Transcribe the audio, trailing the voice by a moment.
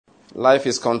Life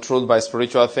is controlled by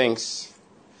spiritual things.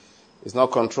 It's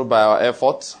not controlled by our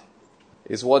effort.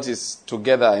 It's what is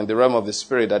together in the realm of the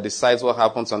spirit that decides what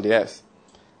happens on the earth.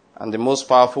 And the most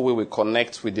powerful way we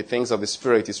connect with the things of the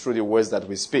spirit is through the words that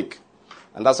we speak.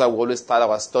 And that's why we always start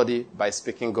our study by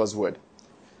speaking God's word.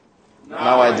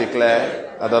 Now I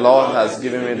declare that the Lord has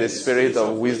given me the spirit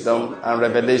of wisdom and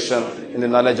revelation in the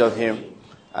knowledge of Him.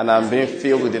 And I'm being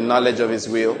filled with the knowledge of His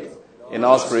will in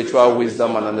all spiritual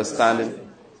wisdom and understanding.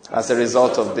 As a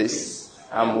result of this,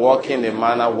 I'm walking in a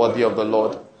manner worthy of the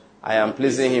Lord. I am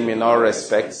pleasing Him in all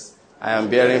respects. I am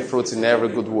bearing fruit in every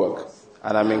good work.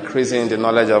 And I'm increasing in the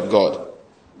knowledge of God.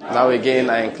 Now again,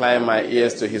 I incline my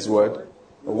ears to His word.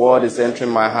 The word is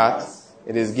entering my heart.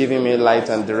 It is giving me light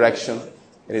and direction.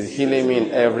 It is healing me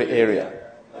in every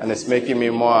area. And it's making me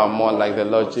more and more like the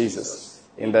Lord Jesus.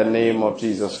 In the name of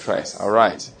Jesus Christ. All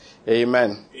right.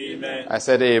 Amen. Amen. I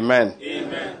said amen.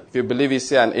 Amen. If you believe it,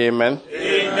 say an amen.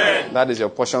 Amen. That is your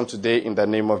portion today in the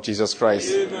name of Jesus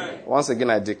Christ. Amen. Once again,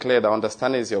 I declare that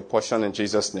understanding is your portion in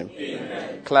Jesus' name.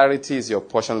 Amen. Clarity is your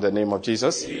portion in the name of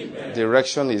Jesus. Amen.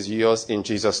 Direction is yours in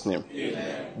Jesus' name.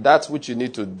 Amen. That which you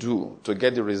need to do to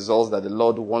get the results that the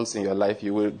Lord wants in your life,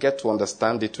 you will get to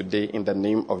understand it today in the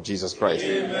name of Jesus Christ.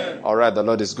 Amen. All right, the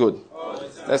Lord is good.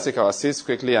 Let's take our seats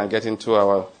quickly and get into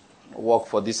our work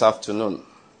for this afternoon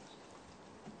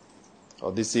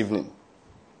or this evening.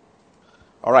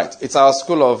 All right, it's our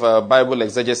school of Bible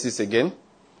exegesis again.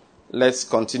 Let's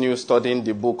continue studying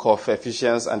the book of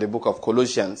Ephesians and the book of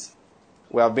Colossians.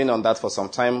 We have been on that for some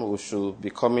time. We should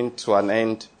be coming to an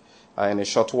end in a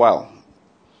short while.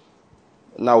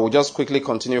 Now, we'll just quickly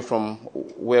continue from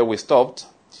where we stopped.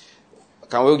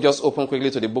 Can we just open quickly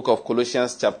to the book of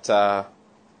Colossians chapter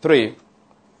 3?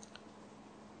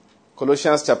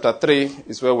 Colossians chapter 3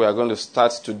 is where we are going to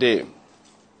start today.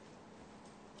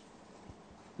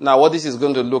 Now, what this is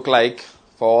going to look like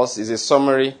for us is a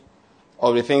summary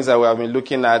of the things that we have been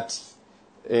looking at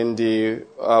in the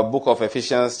book of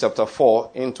Ephesians chapter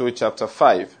 4 into chapter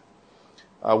 5,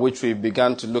 which we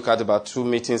began to look at about 2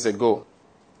 meetings ago.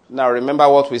 Now, remember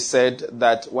what we said,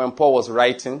 that when Paul was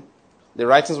writing, the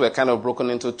writings were kind of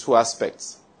broken into 2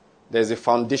 aspects. There's a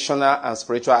foundational and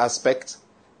spiritual aspect,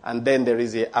 and then there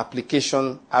is a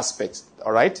application aspect,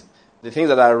 all right? The things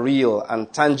that are real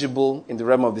and tangible in the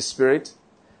realm of the spirit,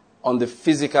 on the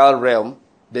physical realm,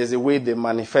 there's a way they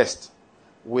manifest.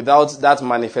 Without that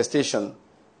manifestation,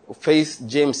 faith,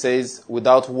 James says,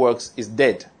 without works is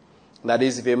dead. That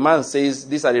is, if a man says,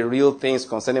 these are the real things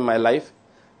concerning my life,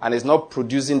 and is not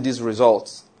producing these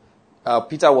results,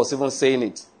 Peter was even saying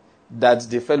it, that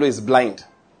the fellow is blind.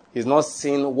 He's not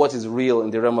seeing what is real in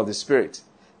the realm of the spirit.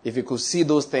 If he could see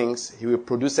those things, he will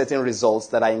produce certain results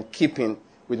that are in keeping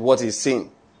with what he's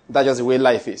seeing. That's just the way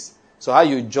life is. So how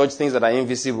you judge things that are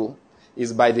invisible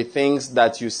is by the things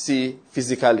that you see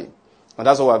physically. And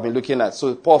that's what we've been looking at.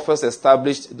 So Paul first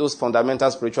established those fundamental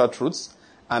spiritual truths,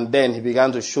 and then he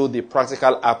began to show the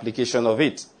practical application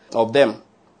of them.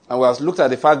 And we have looked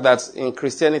at the fact that in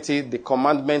Christianity, the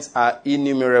commandments are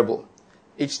innumerable.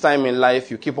 Each time in life,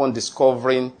 you keep on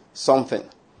discovering something.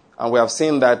 And we have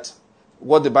seen that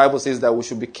what the Bible says, that we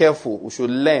should be careful, we should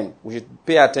learn, we should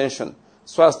pay attention,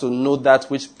 so as to know that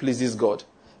which pleases God.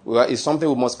 It's something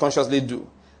we must consciously do.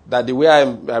 That the way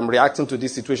I'm reacting to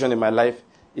this situation in my life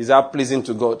is that pleasing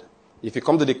to God. If you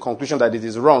come to the conclusion that it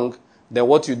is wrong, then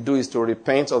what you do is to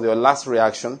repent of your last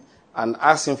reaction and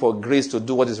ask Him for grace to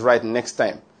do what is right next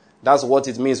time. That's what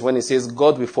it means when it says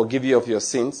God will forgive you of your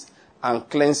sins and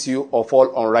cleanse you of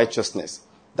all unrighteousness.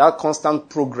 That constant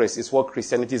progress is what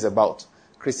Christianity is about.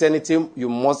 Christianity, you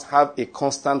must have a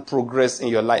constant progress in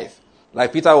your life.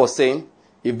 Like Peter was saying,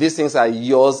 if these things are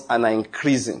yours and are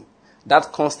increasing,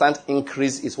 that constant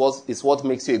increase is what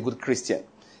makes you a good Christian.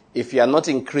 If you are not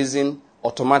increasing,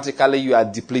 automatically you are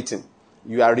depleting.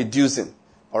 You are reducing.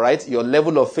 All right? Your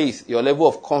level of faith, your level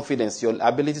of confidence, your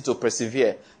ability to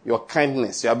persevere, your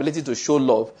kindness, your ability to show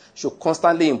love should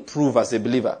constantly improve as a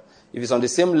believer. If it's on the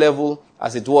same level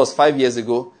as it was 5 years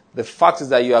ago, the fact is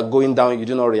that you are going down, you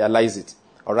do not realize it.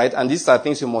 All right? And these are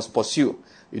things you must pursue.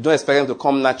 You don't expect them to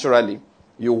come naturally.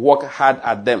 You work hard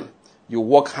at them. You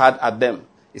work hard at them.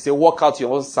 It's a work out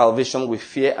your own salvation with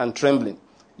fear and trembling.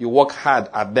 You work hard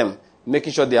at them,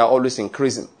 making sure they are always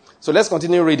increasing. So let's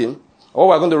continue reading. What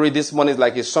we're going to read this morning is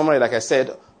like a summary, like I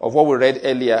said, of what we read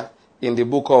earlier in the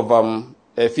book of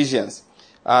Ephesians.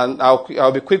 And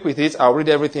I'll be quick with it. I'll read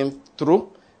everything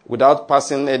through without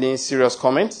passing any serious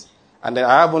comments. And then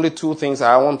I have only 2 things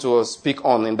I want to speak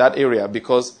on in that area,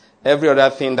 because every other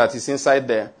thing that is inside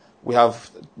there we have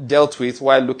dealt with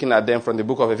while looking at them from the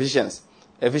book of Ephesians.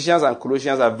 Ephesians and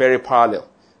Colossians are very parallel.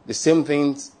 The same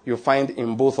things you find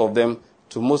in both of them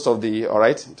to most of the, all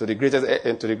right, to the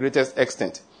greatest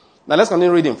extent. Now let's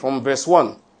continue reading from verse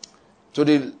 1. To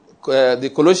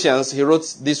the Colossians, he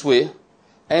wrote this way,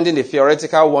 ending the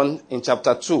theoretical one in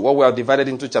chapter 2, what we have divided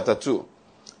into chapter 2.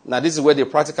 Now this is where the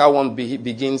practical one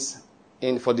begins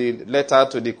for the letter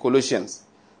to the Colossians.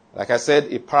 Like I said,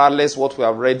 it parallels what we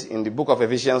have read in the book of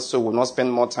Ephesians, so we'll not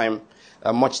spend much time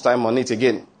on it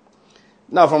again.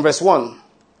 Now from verse 1,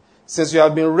 since you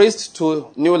have been raised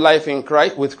to new life in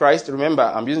Christ, with Christ, remember,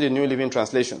 I'm using the New Living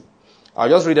Translation. I'll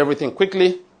just read everything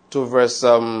quickly to verse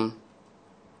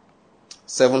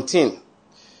 17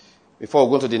 before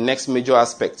we go to the next major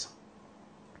aspect.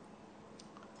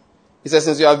 It says,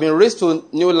 since you have been raised to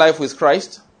new life with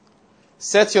Christ,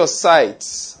 set your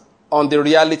sights on the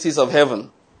realities of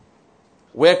heaven,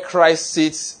 where Christ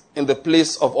sits in the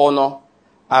place of honor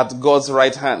at God's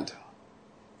right hand.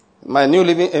 My New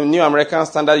American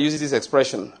Standard uses this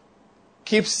expression.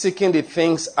 Keep seeking the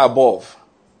things above.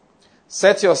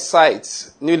 Set your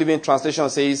sights, New Living Translation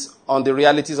says, on the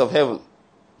realities of heaven.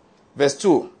 Verse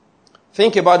 2.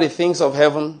 Think about the things of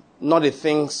heaven, not the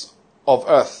things of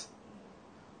earth.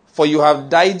 For you have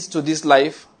died to this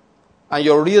life, and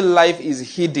your real life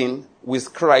is hidden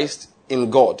with Christ in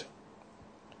God.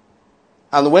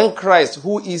 And when Christ,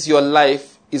 who is your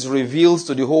life, is revealed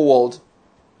to the whole world,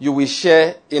 you will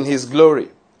share in his glory.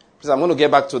 Please, I'm going to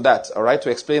get back to that, all right, to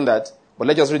explain that. But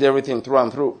let's just read everything through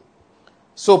and through.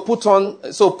 So put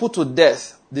to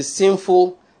death the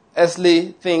sinful,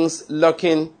 earthly things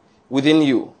lurking within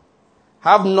you.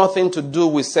 Have nothing to do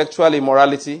with sexual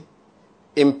immorality,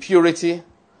 impurity,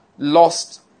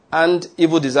 lust, and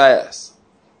evil desires.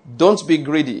 Don't be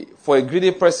greedy, for a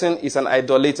greedy person is an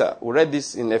idolater. We read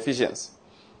this in Ephesians.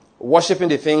 Worshipping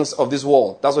the things of this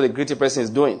world. That's what a greedy person is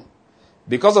doing.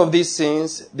 Because of these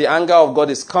sins, the anger of God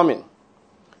is coming.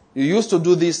 You used to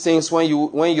do these things when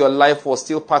your life was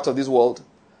still part of this world.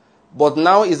 But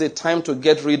now is a time to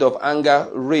get rid of anger,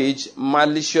 rage,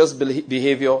 malicious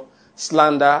behavior,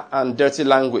 slander, and dirty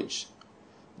language.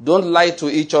 Don't lie to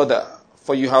each other,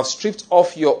 for you have stripped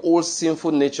off your old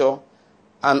sinful nature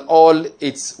and all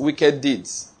its wicked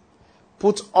deeds.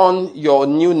 Put on your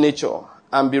new nature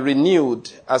and be renewed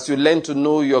as you learn to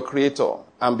know your Creator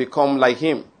and become like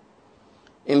Him.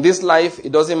 In this life,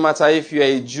 it doesn't matter if you are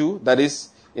a Jew, that is,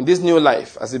 in this new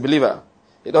life as a believer,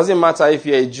 it doesn't matter if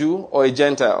you are a Jew or a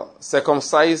Gentile,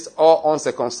 circumcised or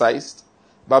uncircumcised,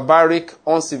 barbaric,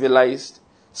 uncivilized,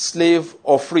 slave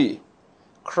or free.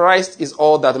 Christ is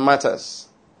all that matters.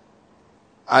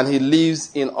 And He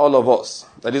lives in all of us.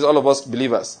 That is, all of us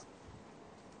believers.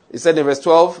 He said in verse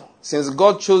 12, since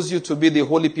God chose you to be the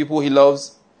holy people He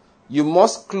loves, you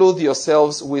must clothe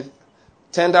yourselves with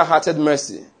tender-hearted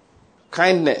mercy,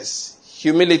 kindness,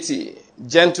 humility,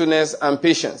 gentleness, and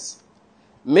patience.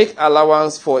 Make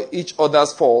allowance for each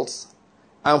other's faults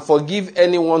and forgive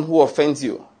anyone who offends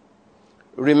you.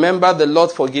 Remember the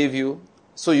Lord forgave you,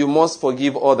 so you must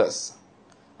forgive others.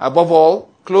 Above all,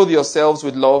 clothe yourselves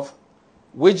with love,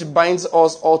 which binds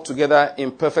us all together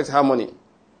in perfect harmony.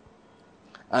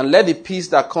 And let the peace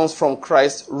that comes from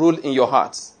Christ rule in your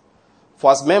hearts.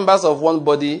 For as members of one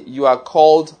body, you are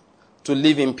called to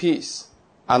live in peace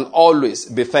and always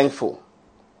be thankful.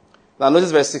 Now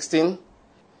notice verse 16.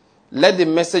 Let the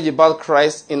message about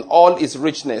Christ in all its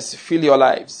richness fill your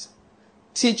lives.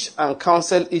 Teach and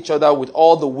counsel each other with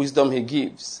all the wisdom He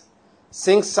gives.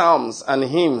 Sing psalms and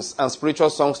hymns and spiritual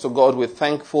songs to God with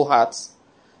thankful hearts.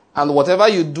 And whatever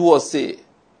you do or say,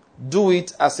 do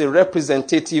it as a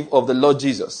representative of the Lord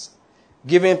Jesus,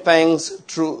 giving thanks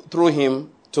through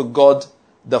Him to God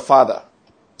the Father.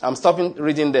 I'm stopping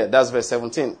reading there. That's verse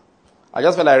 17. I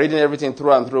just felt like reading everything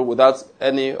through and through without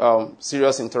any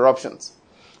serious interruptions.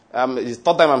 It's the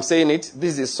third time I'm saying it.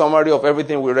 This is a summary of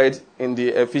everything we read in the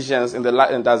Ephesians, and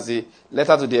that's the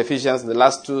letter to the Ephesians in the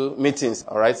last two meetings,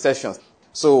 all right, sessions.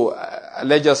 So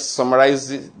let's just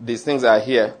summarize these things that are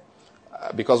here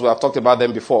because we have talked about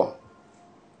them before.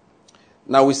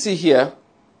 Now we see here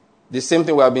the same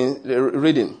thing we have been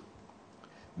reading.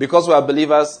 Because we are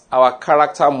believers, our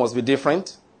character must be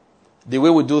different. The way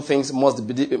we do things must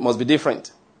be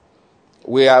different.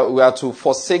 We are to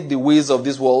forsake the ways of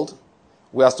this world.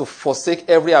 We are to forsake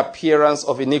every appearance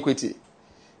of iniquity.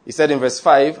 He said in verse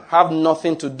 5, have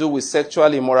nothing to do with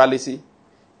sexual immorality,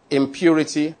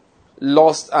 impurity,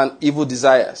 lust, and evil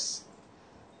desires.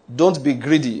 Don't be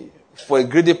greedy, for a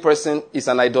greedy person is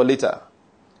an idolater,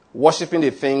 worshipping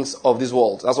the things of this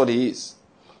world. That's what he is.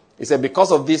 He said,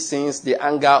 because of these things, the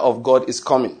anger of God is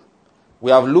coming.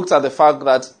 We have looked at the fact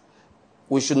that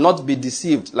we should not be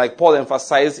deceived, like Paul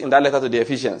emphasized in that letter to the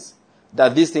Ephesians,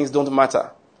 that these things don't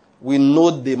matter. We know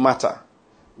they matter.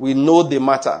 We know they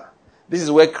matter. This is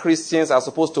where Christians are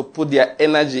supposed to put their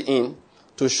energy in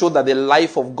to show that the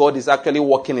life of God is actually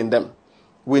working in them.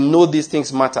 We know these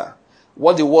things matter.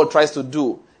 What the world tries to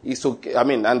do is to,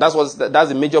 and that's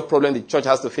the major problem the church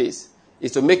has to face,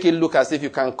 is to make it look as if you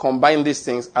can combine these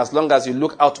things as long as you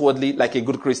look outwardly like a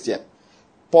good Christian.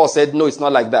 Paul said, no, it's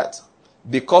not like that.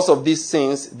 Because of these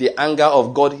sins, the anger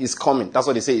of God is coming. That's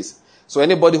what he says. So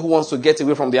anybody who wants to get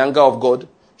away from the anger of God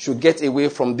should get away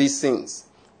from these sins.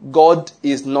 God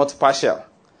is not partial.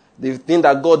 The thing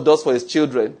that God does for his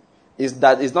children is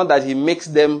that it's not that he makes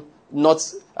them not,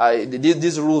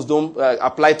 these rules don't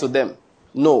apply to them.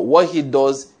 No, what he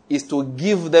does is to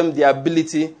give them the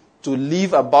ability to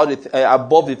live above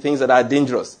the things that are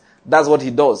dangerous. That's what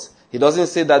he does. He doesn't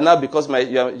say that now because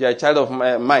you're a child of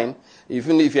mine,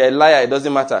 even if you're a liar, it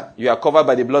doesn't matter. You are covered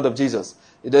by the blood of Jesus.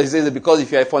 It doesn't say that because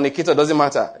if you're a fornicator, it doesn't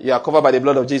matter. You are covered by the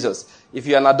blood of Jesus. If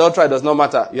you're an adulterer, it does not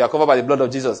matter. You are covered by the blood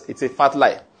of Jesus. It's a fat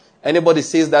lie. Anybody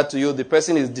says that to you, the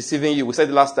person is deceiving you. We said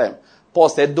it last time. Paul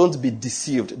said, don't be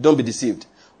deceived. Don't be deceived.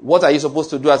 What are you supposed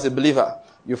to do as a believer?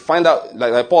 You find out,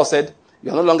 like Paul said,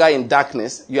 you're no longer in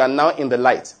darkness. You are now in the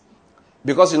light.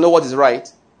 Because you know what is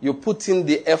right, you put in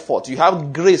the effort. You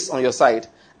have grace on your side.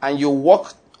 And you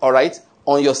work,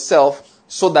 on yourself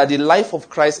so that the life of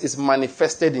Christ is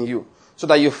manifested in you. So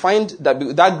that you find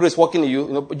that grace working in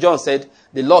you. John said,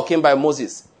 the law came by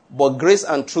Moses. But grace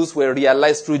and truth were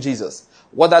realized through Jesus.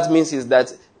 What that means is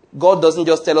that God doesn't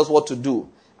just tell us what to do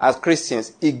as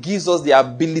Christians. He gives us the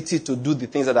ability to do the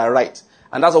things that are right.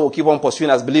 And that's what we'll keep on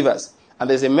pursuing as believers. And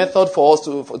there's a method for us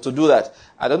to do that.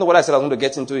 I don't know what I said I was going to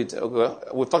get into it. Okay.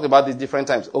 We've talked about this different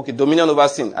times. Okay, dominion over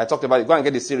sin. I talked about it. Go and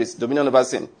get the series, Dominion Over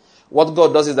Sin. What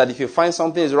God does is that if you find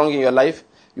something is wrong in your life,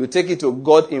 you take it to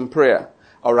God in prayer.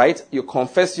 All right? You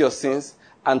confess your sins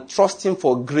and trust him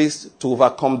for grace to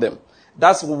overcome them.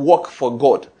 That's work for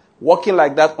God. Working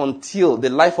like that until the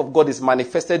life of God is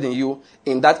manifested in you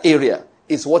in that area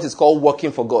is what is called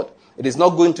working for God. It is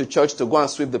not going to church to go and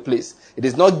sweep the place. It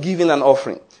is not giving an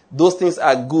offering. Those things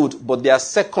are good, but they are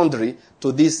secondary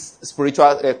to these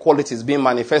spiritual qualities being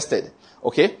manifested.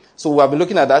 Okay? So we have been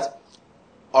looking at that.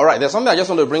 All right, there's something I just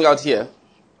want to bring out here.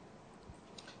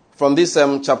 From this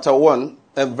chapter 1,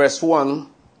 verse 1,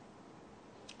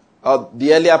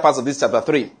 the earlier parts of this chapter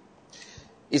 3.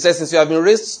 It says, since you have been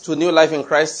raised to new life in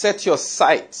Christ, set your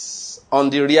sights on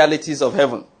the realities of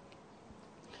heaven.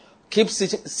 Keep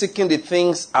seeking the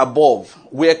things above,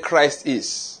 where Christ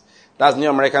is. That's New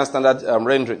American Standard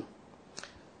rendering.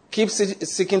 Keep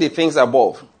seeking the things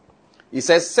above. He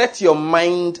says, set your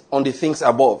mind on the things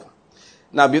above.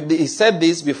 Now, he said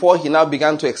this before he now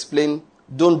began to explain,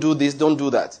 don't do this, don't do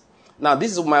that. Now,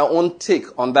 this is my own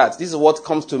take on that. This is what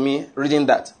comes to me reading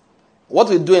that. What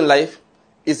we do in life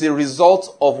is a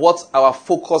result of what our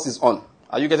focus is on.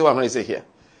 Are you getting what I'm trying to say here?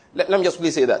 Let me just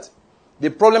quickly say that. The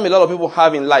problem a lot of people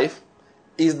have in life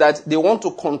is that they want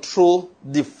to control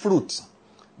the fruit.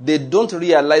 They don't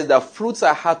realize that fruits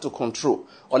are hard to control.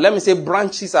 Or let me say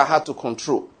branches are hard to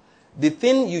control. The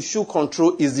thing you should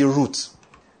control is the root.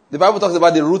 The Bible talks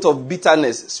about the root of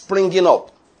bitterness springing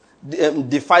up,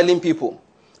 defiling people.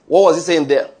 What was he saying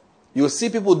there? You see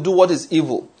people do what is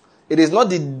evil. It is not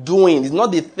the doing, it's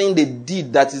not the thing they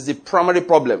did that is the primary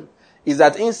problem. It's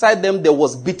that inside them there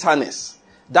was bitterness.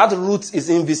 That root is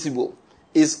invisible.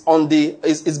 It's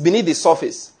beneath the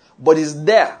surface. But it's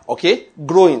there, okay,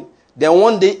 growing. Then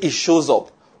one day it shows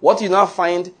up. What you now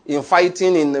find in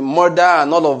fighting, in murder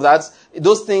and all of that,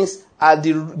 those things are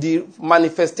the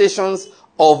manifestations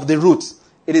of the root.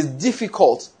 It is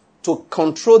difficult to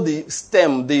control the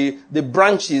stem, the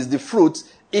branches, the fruit,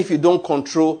 if you don't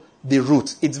control the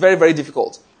root. It's very, very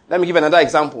difficult. Let me give another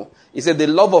example. He said the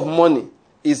love of money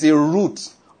is a root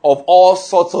of all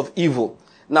sorts of evil.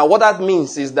 Now, what that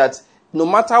means is that no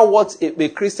matter what a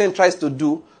Christian tries to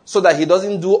do so that he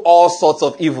doesn't do all sorts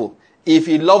of evil, if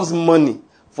he loves money,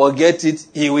 forget it,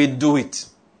 he will do it.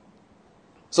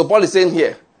 So Paul is saying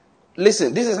here,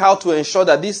 listen, this is how to ensure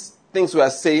that these things we are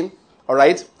saying, all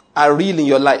right, are real in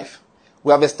your life.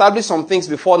 We have established some things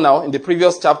before now in the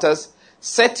previous chapters.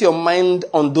 Set your mind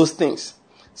on those things.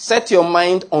 Set your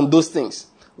mind on those things.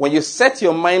 When you set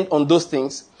your mind on those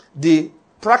things, the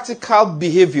practical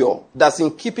behavior that's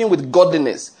in keeping with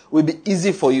godliness will be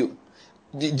easy for you.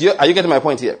 Are you getting my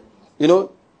point here? You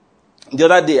know, the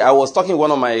other day I was talking with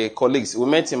one of my colleagues. We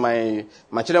met in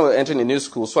my children were entering a new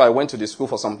school, so I went to the school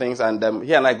for some things, and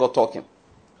he and I got talking.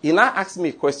 He now asked me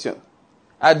a question.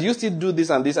 Do you still do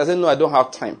this and this? I said, no, I don't have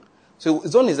time. So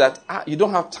his own is that, you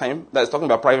don't have time. That's talking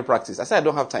about private practice. I said, I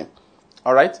don't have time.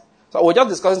 All right? So we're just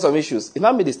discussing some issues. He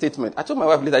now made a statement. I told my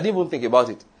wife later, I didn't even think about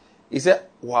it. He said,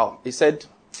 wow. He said,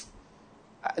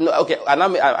 no, okay,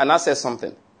 and I said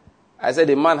something. I said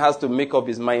a man has to make up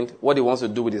his mind what he wants to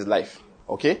do with his life.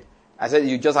 Okay? I said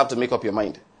you just have to make up your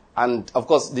mind. And of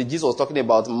course, the Jesus was talking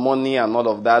about money and all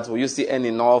of that. Will you see earn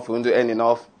enough? Will you earn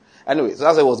enough? Anyway, so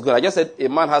that's why it was good. I just said a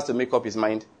man has to make up his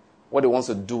mind what he wants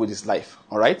to do with his life.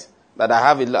 All right? That I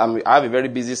have a very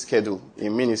busy schedule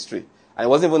in ministry. And it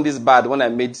wasn't even this bad when I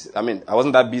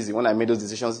wasn't that busy when I made those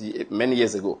decisions many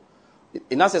years ago.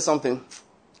 He now said something.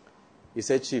 He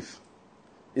said, Chief,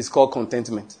 it's called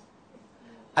contentment.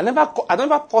 I never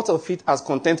thought of it as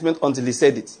contentment until he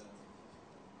said it.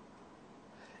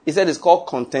 He said it's called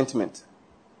contentment.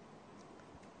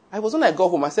 When I got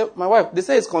home, I said, my wife, they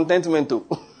say it's contentment too.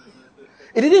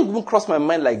 It didn't even cross my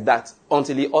mind like that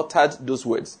until he uttered those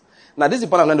words. Now, this is the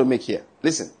point I'm going to make here.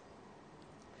 Listen.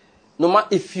 No matter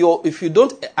if you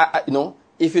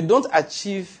don't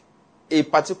achieve a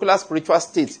particular spiritual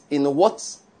state in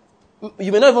what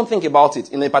you may not even think about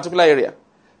it in a particular area,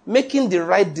 making the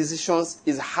right decisions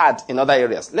is hard in other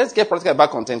areas. Let's get practical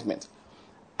about contentment.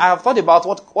 I have thought about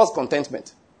what's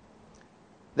contentment.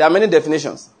 There are many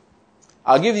definitions.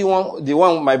 I'll give you the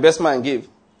one my best man gave.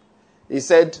 He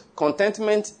said,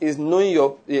 contentment is knowing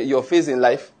your phase in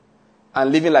life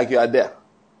and living like you are there.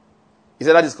 He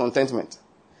said that is contentment.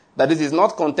 That this is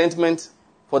not contentment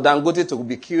for Dangote to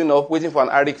be queuing up waiting for an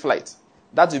Arik flight.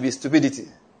 That would be stupidity,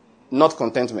 not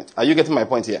contentment. Are you getting my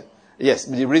point here? Yes,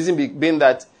 the reason being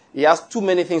that he has too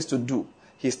many things to do.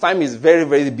 His time is very,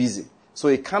 very busy. So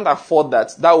he can't afford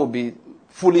that. That would be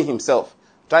fooling himself.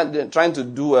 Trying to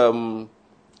do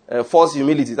false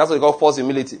humility. That's what they call false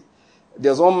humility.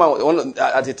 There's one man,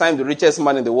 at the time, the richest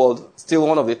man in the world, still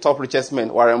one of the top richest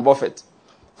men, Warren Buffett.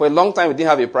 For a long time, he didn't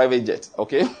have a private jet,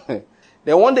 okay?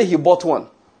 Then one day he bought one.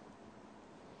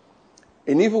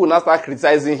 And people will now start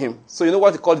criticizing him. So you know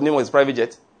what he called the name of his private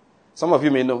jet? Some of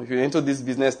you may know, if you're into these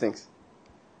business things.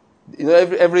 You know,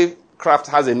 every craft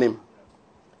has a name.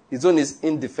 His own is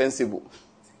indefensible.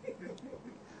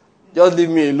 Just leave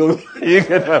me alone. You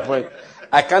get my point?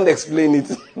 I can't explain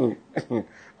it.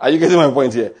 Are you getting my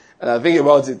point here? And I think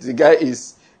about it. The guy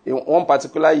is, in one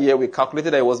particular year, we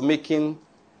calculated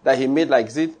that he made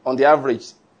on the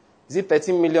average, is it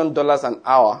 $13 million an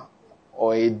hour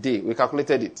or a day? We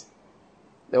calculated it.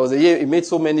 There was a year he made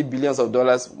so many billions of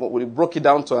dollars. We broke it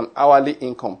down to an hourly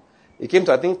income. It came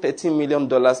to, I think, $13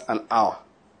 million an hour.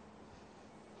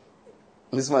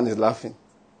 This man is laughing.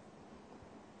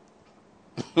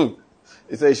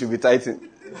 He said he should be tithing.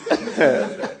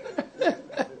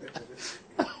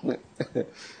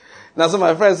 Now, so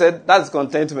my friend said, that's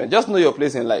contentment. Just know your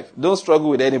place in life. Don't struggle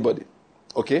with anybody.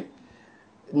 Okay?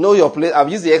 Know your place. I've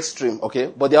used the extreme, okay?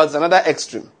 But there's another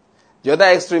extreme. The other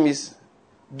extreme is,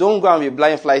 don't go and be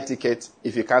blind flight ticket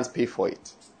if you can't pay for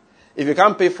it. If you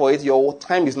can't pay for it, your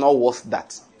time is not worth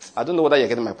that. I don't know whether you're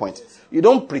getting my point. You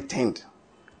don't pretend.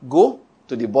 Go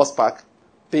to the bus park,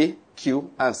 pay,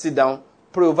 queue, and sit down,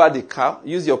 pray over the car,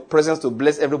 use your presence to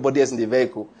bless everybody else in the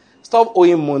vehicle. Stop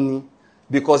owing money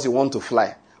because you want to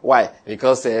fly. Why?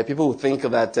 Because people will think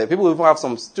that, people will have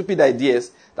some stupid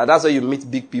ideas that that's why you meet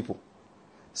big people.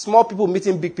 Small people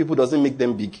meeting big people doesn't make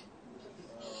them big.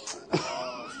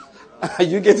 Are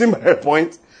you getting my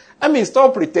point? I mean,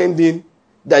 stop pretending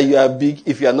that you are big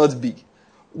if you are not big.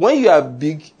 When you are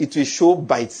big, it will show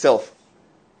by itself.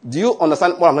 Do you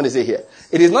understand what I'm going to say here?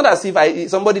 It is not as if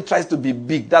somebody tries to be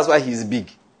big, that's why he's big.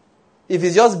 If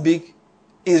he's just big,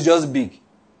 he's just big.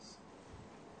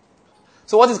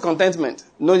 So what is contentment?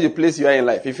 Know the place you are in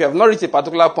life. If you have not reached a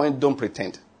particular point, don't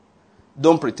pretend.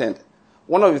 Don't pretend.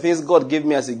 One of the things God gave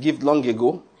me as a gift long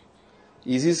ago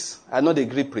is this, I not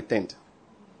agree pretend.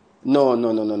 No.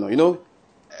 You know,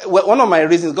 one of my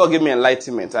reasons God gave me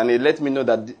enlightenment, and He let me know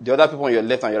that the other people on your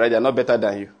left and your right, they are not better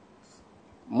than you.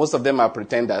 Most of them are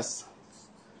pretenders.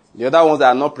 The other ones that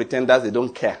are not pretenders, they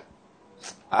don't care.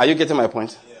 Are you getting my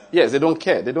point? Yeah. Yes, they don't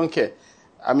care. They don't care.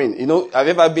 I mean, you know, have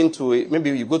you ever been to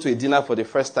maybe you go to a dinner for the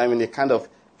first time in a kind of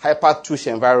hyper-tush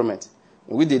environment,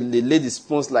 with they lay the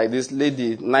spoons like this, lay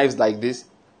the knives like this,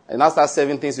 and now start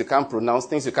serving things you can't pronounce,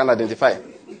 things you can't identify.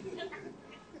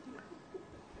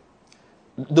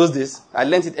 Those days, I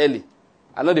learned it early.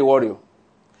 I know they worry.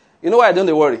 You know why I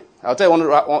don't worry? I'll tell you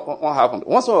what happened.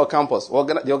 Once on our campus,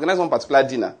 they organized one particular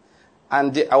dinner,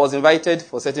 and I was invited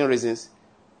for certain reasons.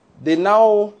 They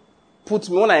now put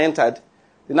me, when I entered,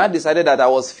 they now decided that I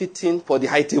was fitting for the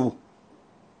high table.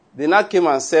 They now came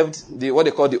and served what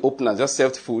they call the opener, just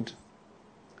served food.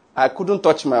 I couldn't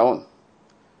touch my own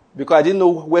because I didn't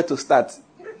know where to start.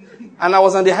 And I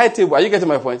was on the high table. Are you getting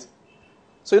my point?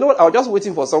 So you know what? I was just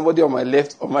waiting for somebody on my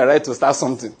left or my right to start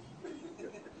something.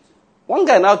 One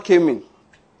guy now came in,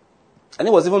 and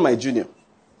he was even my junior,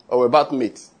 or about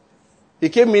mate. He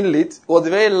came in late. He was a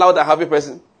very loud and happy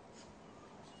person.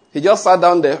 He just sat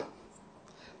down there,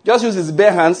 just used his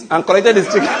bare hands and collected his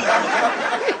chicken.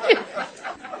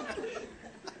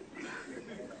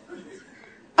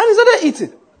 And he started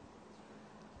eating.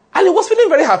 And he was feeling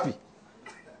very happy.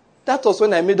 That was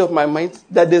when I made up my mind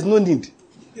that there's no need.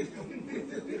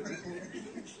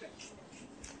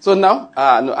 So now,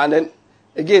 no, and then,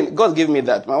 again, God gave me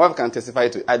that. My wife can testify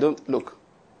to it. I don't, look.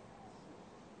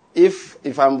 If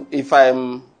I'm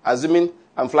assuming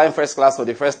I'm flying first class for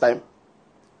the first time,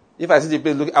 if I see the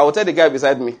place looking, I will tell the guy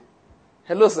beside me,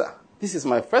 hello, sir, this is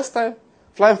my first time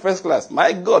flying first class.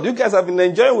 My God, you guys have been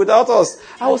enjoying without us.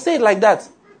 I will say it like that.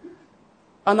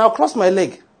 And I'll cross my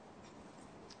leg.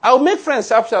 I'll make friends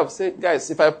sharp. Say,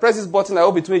 guys, if I press this button, I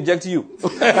hope it will eject you.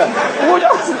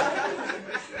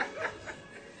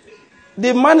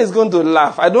 The man is going to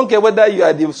laugh. I don't care whether you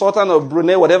are the Sultan of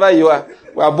Brunei, whatever you are.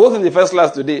 We are both in the first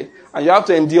class today. And you have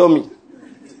to endure me.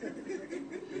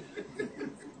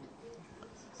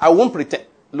 I won't pretend.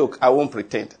 Look, I won't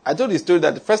pretend. I told the story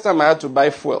that the first time I had to buy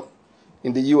fuel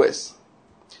in the US,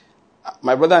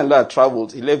 my brother-in-law had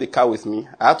traveled. He left the car with me.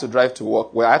 I had to drive to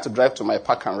work. Well, I had to drive to my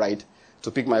park and ride to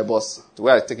pick my bus, to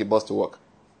where I take a bus to work.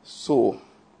 So,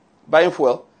 buying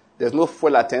fuel, there's no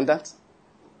fuel attendant.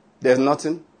 There's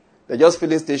nothing. There's just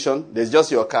filling station. There's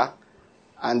just your car.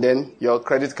 And then your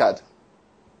credit card.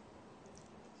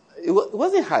 It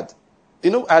wasn't hard.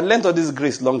 You know, I learned all this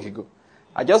grace long ago.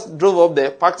 I just drove up there,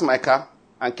 parked my car,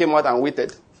 and came out and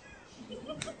waited.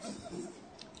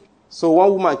 So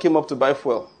one woman came up to buy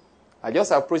fuel. I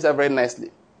just approached her very nicely.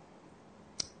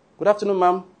 Good afternoon,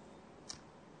 ma'am.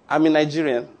 I'm a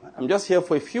Nigerian. I'm just here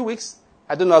for a few weeks.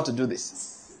 I don't know how to do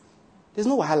this. There's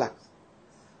no wahala.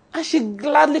 And she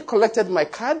gladly collected my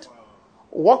card,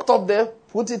 walked up there,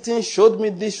 put it in, showed me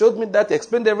this, showed me that,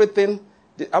 explained everything.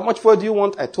 How much fuel do you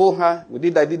want? I told her. I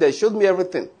did that. She showed me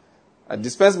everything. I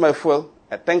dispensed my fuel.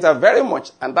 I thanked her very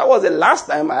much. And that was the last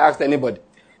time I asked anybody.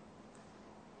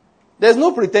 There's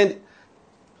no pretend.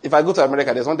 If I go to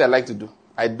America, there's one thing I like to do.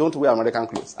 I don't wear American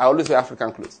clothes. I always wear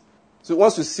African clothes. So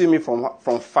once you see me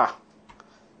from far,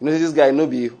 you know, this guy no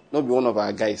be one of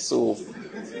our guys. So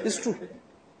it's true.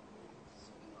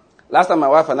 Last time my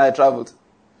wife and I traveled,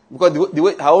 because the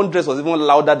way her own dress was even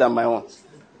louder than my own.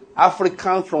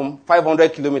 African from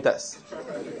 500 kilometers.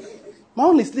 My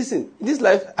own is, listen, in this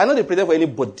life, I know they pretend for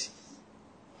anybody.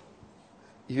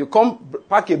 If you come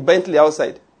park a Bentley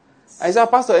outside, I say,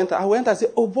 Pastor, enter. I will enter and say,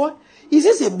 oh boy, is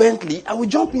this a Bentley? I will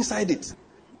jump inside it.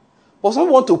 But some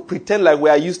want to pretend like we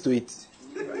are used to it.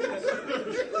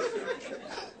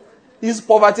 This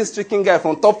poverty-stricken guy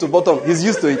from top to bottom, he's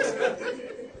used to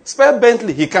it. Spell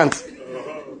Bentley, he can't.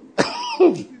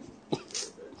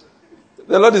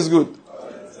 The Lord is good.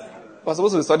 We're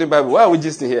supposed to be studying Bible. Why are we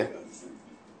just here?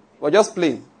 We're just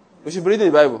playing. We should be reading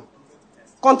the Bible.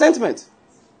 Contentment.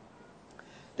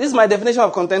 This is my definition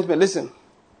of contentment. Listen.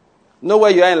 Know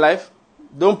where you are in life.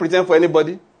 Don't pretend for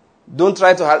anybody. Don't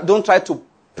try to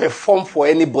perform for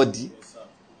anybody.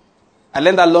 I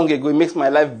learned that long ago. It makes my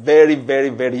life very, very,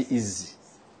 very easy.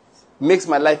 It makes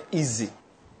my life easy.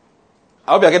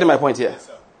 I hope you're getting my point here.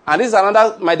 And this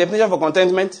is my definition for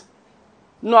contentment.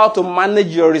 Know how to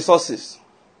manage your resources.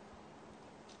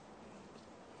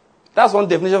 That's one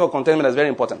definition for contentment that's very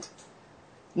important.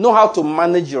 Know how to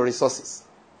manage your resources.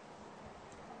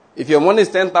 If your money is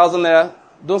 10,000 naira,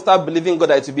 don't start believing God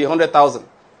that it will be 100,000.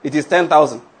 It is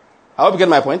 10,000. I hope you get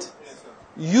my point.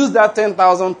 Yes, use that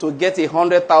 10,000 to get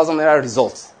 100,000 naira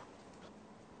result.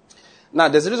 Now,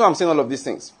 there's a reason I'm saying all of these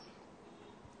things.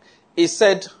 He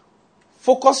said,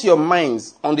 focus your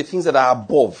minds on the things that are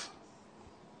above.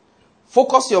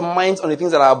 Focus your minds on the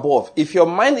things that are above. If your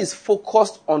mind is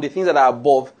focused on the things that are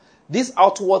above, these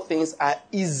outward things are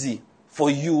easy for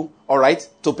you, all right,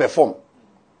 to perform.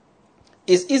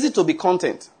 It's easy to be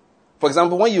content. For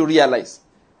example, when you realize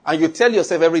and you tell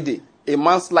yourself every day, a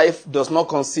man's life does not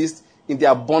consist in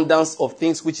the abundance of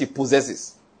things which he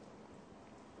possesses.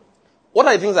 What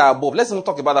are the things that are above? Let's not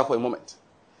talk about that for a moment.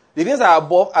 The things that are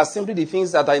above are simply the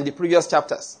things that are in the previous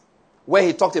chapters, where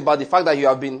he talked about the fact that you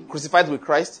have been crucified with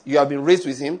Christ, you have been raised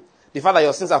with him, the fact that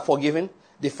your sins are forgiven,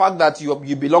 the fact that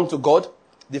you belong to God,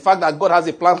 the fact that God has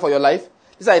a plan for your life.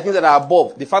 These are the things that are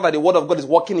above. The fact that the word of God is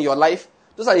working in your life.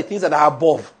 Those are the things that are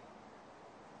above.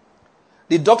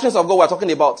 The doctrines of God we're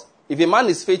talking about. If a man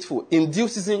is faithful, in due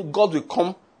season, God will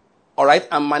come, all right,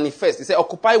 and manifest. He said,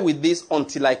 occupy with this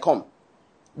until I come.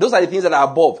 Those are the things that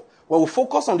are above. When we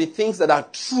focus on the things that are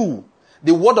true,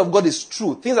 the word of God is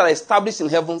true, things that are established in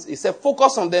heavens, he said,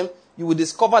 focus on them, you will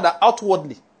discover that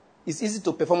outwardly, it's easy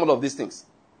to perform all of these things.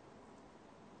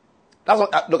 That's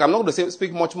what, look, I'm not going to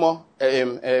speak much more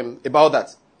about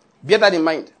that. Bear that in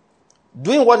mind.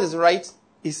 Doing what is right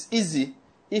is easy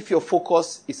if your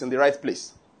focus is in the right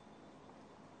place.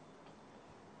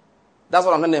 That's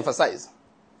what I'm going to emphasize.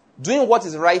 Doing what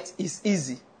is right is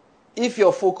easy if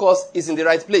your focus is in the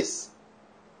right place.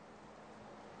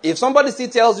 If somebody still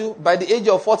tells you by the age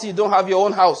of 40 you don't have your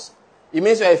own house, it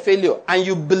means you're a failure, and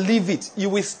you believe it, you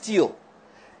will steal.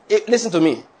 Listen to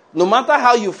me. No matter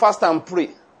how you fast and pray,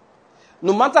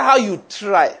 no matter how you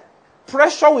try,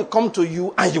 pressure will come to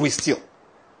you and you will steal.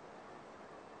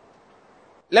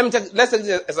 Let's take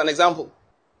this as an example.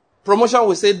 Promotion,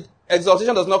 we said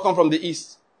exaltation does not come from the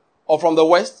east, or from the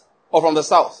west, or from the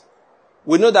south.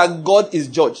 We know that God is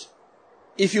judge.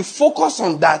 If you focus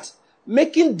on that,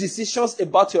 making decisions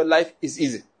about your life is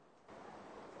easy.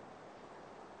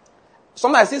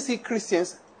 Sometimes I still see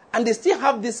Christians, and they still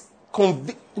have this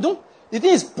the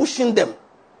thing is pushing them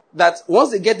that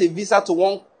once they get a visa to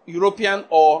one European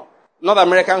or North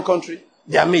American country,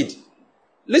 they are made.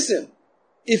 Listen,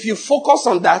 if you focus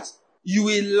on that, you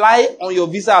will lie on your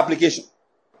visa application.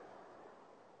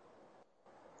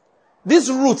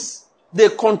 These roots, they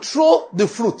control the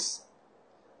fruits.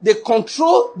 They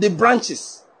control the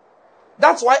branches.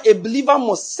 That's why a believer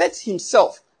must set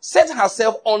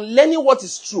herself on learning what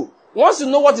is true. Once you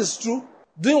know what is true,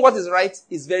 doing what is right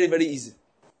is very, very easy.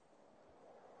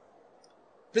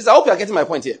 Please, I hope you are getting my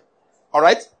point here.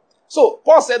 Alright? So,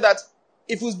 Paul said that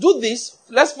if we do this,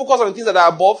 let's focus on the things that are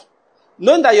above,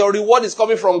 knowing that your reward is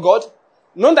coming from God,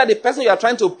 knowing that the person you are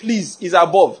trying to please is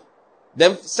above.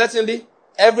 Then, certainly,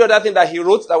 every other thing that he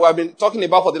wrote that we have been talking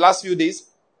about for the last few days,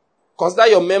 consider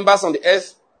your members on the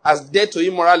earth as dead to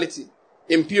immorality,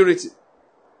 impurity.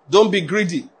 Don't be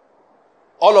greedy.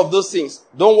 All of those things.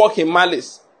 Don't walk in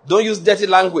malice. Don't use dirty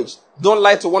language. Don't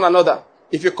lie to one another.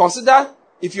 If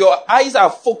your eyes are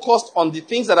focused on the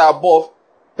things that are above,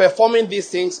 performing these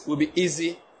things will be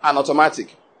easy and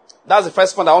automatic. That's the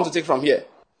first point I want to take from here.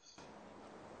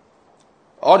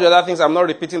 All the other things, I'm not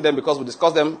repeating them because we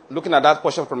discussed them looking at that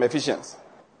portion from Ephesians.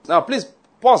 Now, please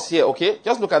pause here, okay?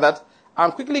 Just look at that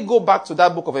and quickly go back to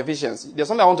that book of Ephesians. There's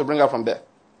something I want to bring out from there.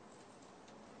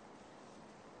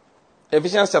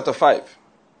 Ephesians chapter 5.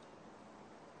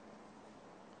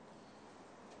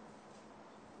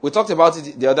 We talked about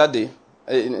it the other day,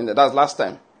 that last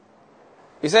time.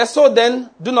 He says, so then,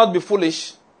 do not be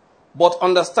foolish, but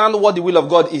understand what the will of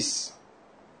God is.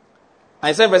 And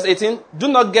he said, verse 18, do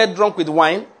not get drunk with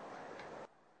wine,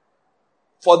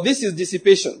 for this is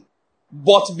dissipation,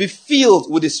 but be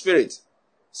filled with the Spirit,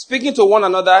 speaking to one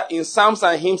another in psalms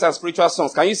and hymns and spiritual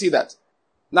songs. Can you see that?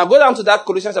 Now go down to that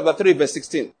Colossians chapter 3, verse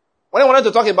 16. When I wanted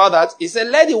to talk about that, he said,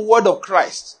 let the word of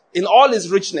Christ, in all its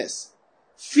richness,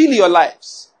 fill your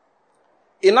lives.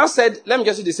 He now said, let me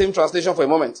just use the same translation for a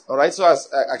moment, alright, so as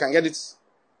I can get it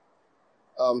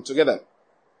together.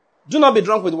 Do not be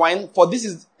drunk with wine, for this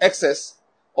is excess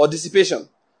or dissipation,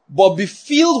 but be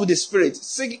filled with the Spirit,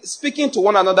 speaking to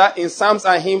one another in psalms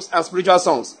and hymns and spiritual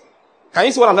songs. Can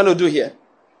you see what I'm going to do here?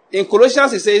 In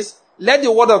Colossians, it says, let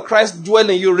the word of Christ dwell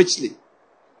in you richly,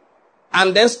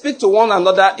 and then speak to one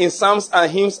another in psalms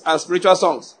and hymns and spiritual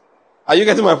songs. Are you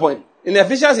getting my point? In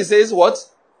Ephesians, it says what?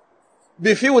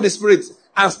 Be filled with the Spirit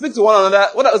and speak to one another.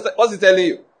 What's it telling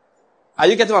you? Are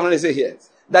you getting what I'm going to say here?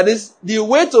 That is, the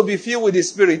way to be filled with the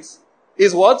Spirit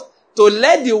is what? To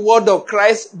let the word of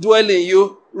Christ dwell in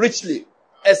you richly.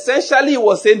 Essentially, he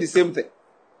was saying the same thing.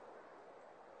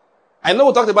 I know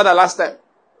we talked about that last time.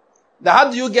 That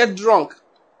how do you get drunk?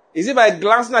 Is it by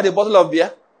glancing at a bottle of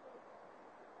beer?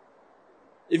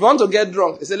 If you want to get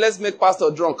drunk, they say, let's make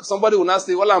pastor drunk. Somebody will now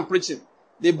say, while I'm preaching,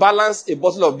 they balance a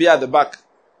bottle of beer at the back.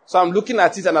 So I'm looking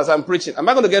at it and as I'm preaching, am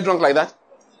I going to get drunk like that?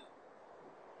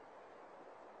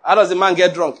 How does a man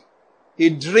get drunk? He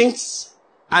drinks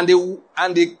and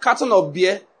the carton of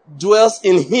beer dwells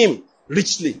in him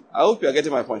richly. I hope you are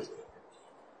getting my point.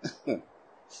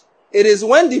 It is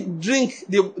when the drink,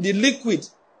 the liquid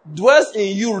dwells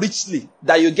in you richly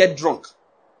that you get drunk.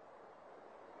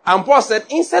 And Paul said,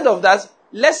 instead of that,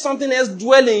 let something else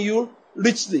dwell in you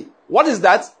richly. What is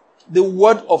that? The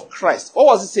word of Christ. What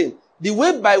was he saying? The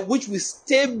way by which we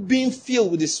stay being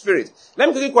filled with the Spirit. Let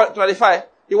me quickly clarify.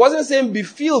 He wasn't saying be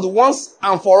filled once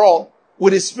and for all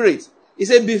with the Spirit. He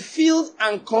said be filled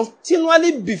and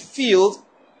continually be filled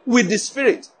with the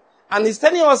Spirit. And he's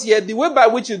telling us here, the way by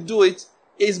which you do it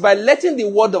is by letting the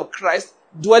word of Christ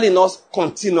dwell in us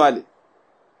continually.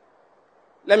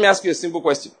 Let me ask you a simple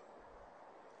question.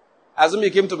 Assume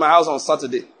you came to my house on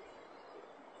Saturday.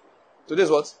 Today's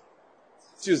what?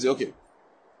 Tuesday, okay.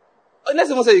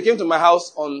 Let's even say you came to my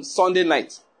house on Sunday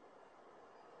night.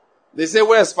 They say,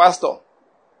 where's pastor?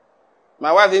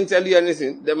 My wife didn't tell you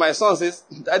anything. Then my son says,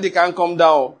 Daddy can't come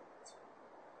down.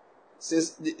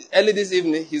 Since early this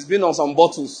evening, he's been on some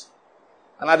bottles.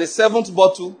 And at the 7th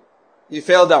bottle, he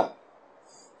fell down.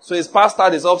 So his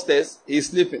pastor is upstairs, he's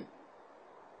sleeping.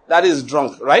 That is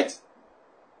drunk, right?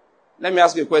 Let me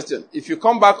ask you a question. If you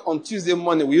come back on Tuesday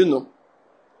morning, will you know?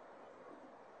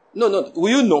 No.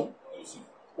 Will you know?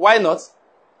 Why not?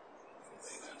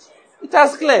 It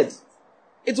has cleared.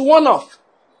 It's one off.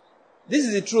 This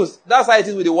is the truth. That's how it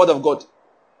is with the word of God.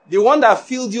 The one that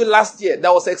filled you last year,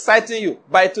 that was exciting you,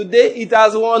 by today it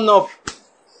has worn off.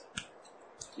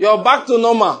 You're back to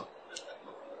normal.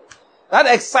 That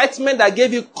excitement that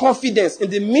gave you confidence in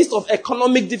the midst of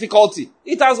economic difficulty,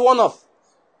 it has worn off.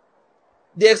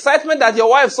 The excitement that your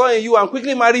wife saw in you and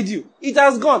quickly married you, it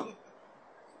has gone.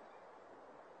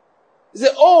 You say,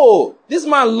 oh, this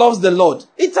man loves the Lord.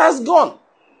 It has gone.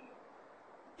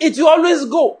 It will always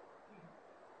go.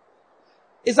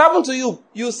 It's happened to you.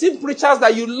 You see preachers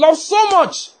that you love so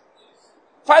much.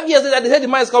 5 years later, they say the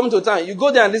man is coming to town. You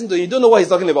go there and listen to him. You don't know what he's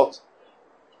talking about.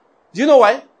 Do you know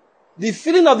why? The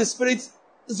feeling of the Spirit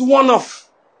is worn off.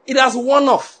 It has worn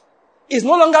off. It's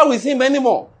no longer with him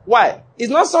anymore. Why?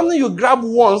 It's not something you grab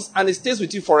once and it stays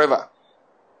with you forever.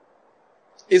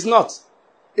 It's not.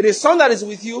 It is something that is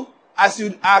with you as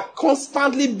you are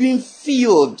constantly being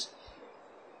filled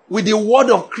with the word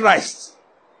of Christ.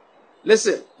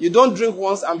 Listen, you don't drink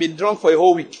once and be drunk for a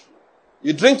whole week.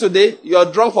 You drink today, you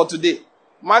are drunk for today.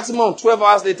 Maximum 12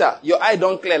 hours later, your eye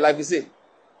don't clear, like we say.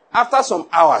 After some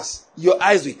hours, your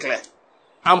eyes will clear.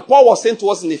 And Paul was saying to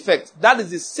us in effect, that is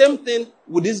the same thing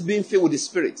with this being filled with the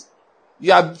Spirit.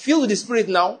 You are filled with the Spirit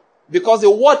now because the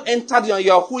word entered you and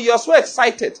you are so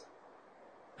excited.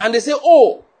 And they say,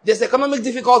 oh, there's economic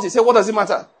difficulty. Say, what does it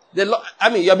matter?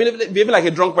 You're behaving like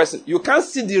a drunk person. You can't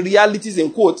see the realities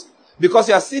in quote because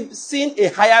you are seeing a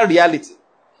higher reality.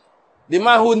 The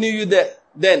man who knew you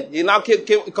then, he now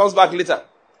comes back later.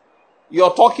 You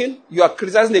are talking, you are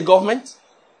criticizing the government,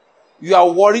 you are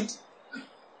worried.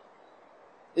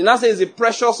 He now says the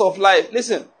pressures of life.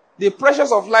 Listen, the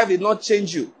pressures of life did not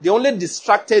change you. They only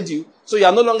distracted you, so you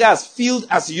are no longer as filled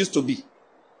as you used to be.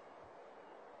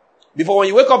 Before, when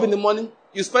you wake up in the morning,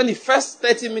 you spend the first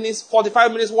 30 minutes,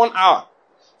 45 minutes, 1 hour,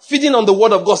 feeding on the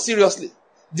word of God seriously,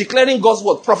 declaring God's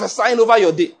word, prophesying over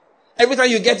your day. Every time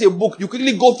you get a book, you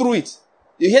quickly go through it.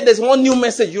 You hear there's one new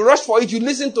message, you rush for it, you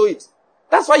listen to it.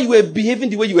 That's why you were behaving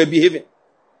the way you were behaving.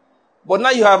 But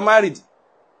now you have married.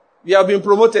 You have been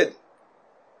promoted.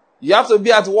 You have to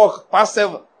be at work past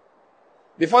 7.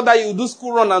 Before that, you do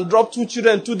school run and drop 2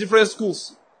 children in 2 different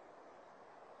schools.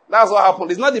 That's what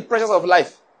happened. It's not the pressures of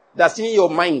life that's in your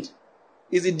mind.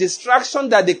 It's the distraction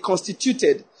that they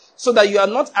constituted so that you are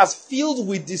not as filled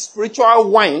with the spiritual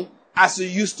wine as you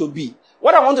used to be.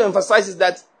 What I want to emphasize is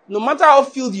that no matter how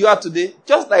filled you are today,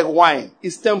 just like wine,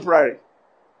 it's temporary.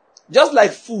 Just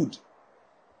like food.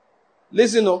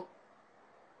 Listen,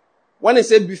 when it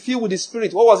said be filled with the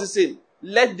Spirit, what was it saying?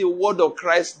 Let the word of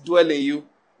Christ dwell in you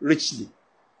richly.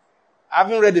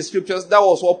 Having read the scriptures, that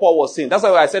was what Paul was saying. That's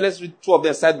why I said let's read 2 of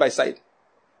them side by side.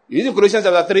 You read Colossians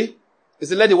chapter 3, it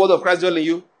says let the word of Christ dwell in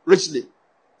you richly.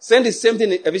 Saying the same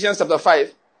thing in Ephesians chapter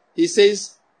 5, he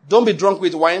says, don't be drunk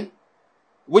with wine,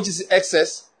 which is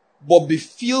excess, but be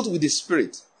filled with the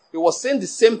Spirit. He was saying the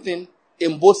same thing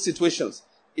in both situations.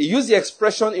 He used the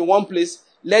expression in one place,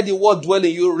 let the word dwell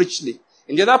in you richly.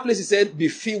 In the other place, he said, be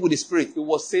filled with the Spirit. He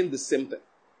was saying the same thing.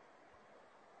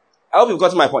 I hope you've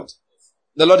got my point.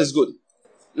 The Lord is good.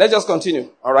 Let's just continue.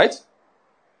 All right?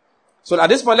 So at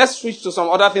this point, let's switch to some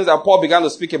other things that Paul began to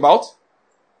speak about.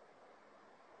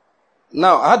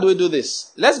 Now, how do we do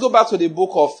this? Let's go back to the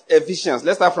book of Ephesians.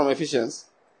 Let's start from Ephesians.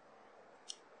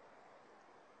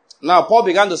 Now, Paul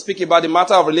began to speak about the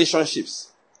matter of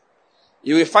relationships.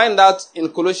 You will find that in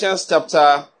Colossians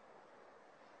chapter...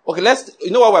 Okay,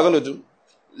 you know what we're going to do?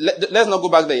 Let's not go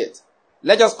back there yet.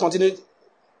 Let's just continue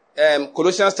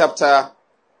Colossians chapter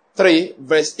 3,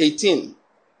 verse 18.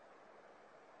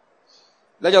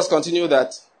 Let's just continue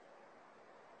that.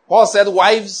 Paul said,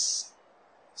 wives,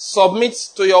 submit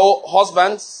to your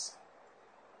husbands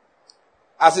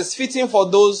as is fitting for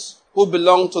those who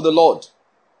belong to the Lord.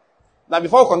 Now,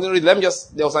 before we continue, there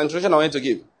was an introduction I wanted to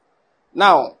give.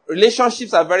 Now,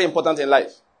 relationships are very important in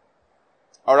life.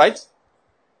 All right?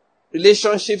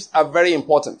 Relationships are very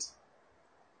important.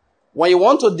 When you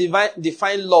want to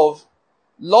define love,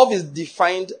 love is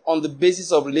defined on the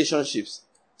basis of relationships.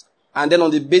 And then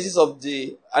on the basis of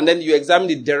and then you examine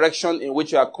the direction in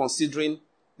which you are considering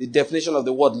the definition of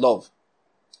the word love.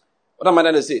 What am I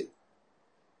trying to say? If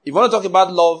you want to talk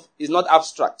about love, it's not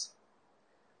abstract.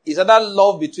 It's either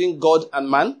love between God and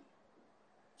man.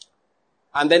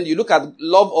 And then you look at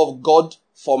love of God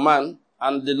for man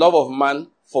and the love of man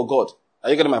for God. Are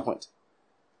you getting my point?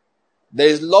 There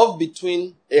is love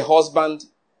between a husband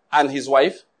and his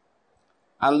wife,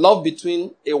 and love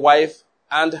between a wife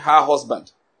and her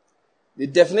husband. The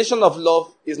definition of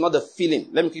love is not a feeling.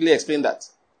 Let me quickly explain that.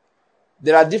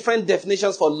 There are different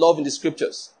definitions for love in the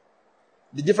scriptures.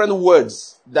 The different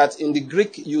words that in the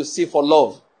Greek you see for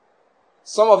love.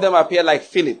 Some of them appear like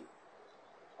feeling.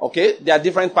 Okay? There are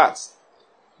different parts.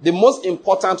 The most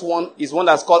important one is one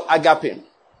that's called agape.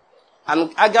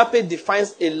 And agape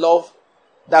defines a love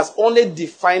that's only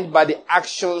defined by the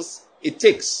actions it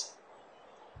takes.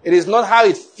 It is not how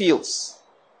it feels.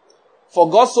 For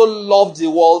God so loved the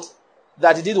world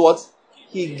that he did what?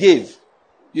 He gave.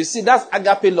 You see, that's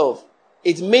agape love.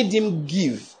 It made him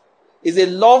give. It's a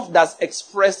love that's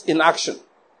expressed in action.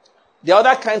 There are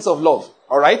other kinds of love,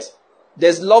 alright?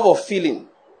 There's love of feeling.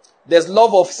 There's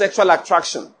love of sexual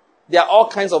attraction. There are all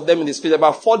kinds of them in the scripture.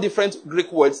 About 4 different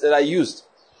Greek words that are used.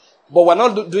 But we're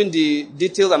not doing the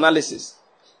detailed analysis.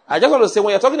 I just want to say,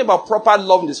 when you're talking about proper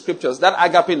love in the scriptures, that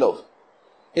agape love,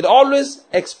 it always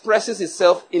expresses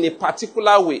itself in a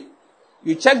particular way.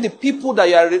 You check the people that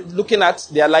you are looking at,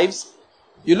 their lives.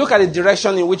 You look at the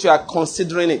direction in which you are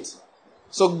considering it.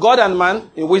 So God and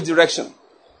man, in which direction?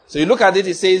 So you look at it,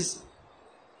 it says,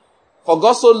 for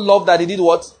God so loved that he did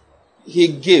what? He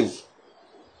gave.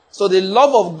 So the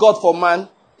love of God for man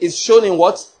is shown in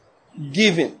what?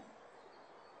 Giving.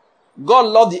 God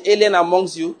loved the alien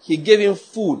amongst you. He gave him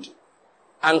food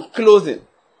and clothing.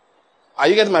 Are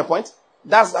you getting my point?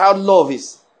 That's how love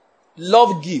is.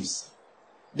 Love gives.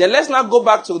 Then let's now go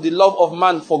back to the love of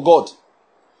man for God.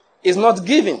 It's not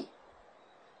giving.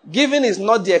 Giving is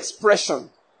not the expression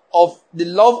of the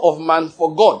love of man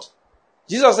for God.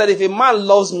 Jesus said, if a man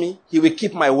loves me, he will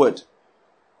keep my word.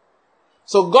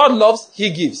 So God loves, he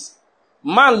gives.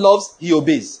 Man loves, he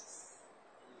obeys.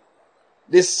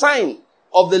 The sign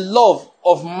of the love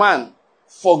of man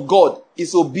for God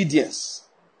is obedience.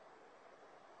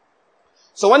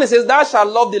 So when it says, thou shalt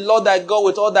love the Lord thy God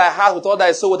with all thy heart, with all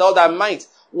thy soul, with all thy might,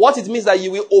 what it means is that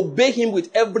you will obey him with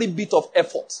every bit of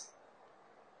effort.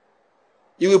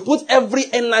 You will put every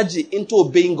energy into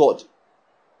obeying God.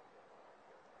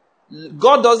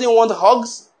 God doesn't want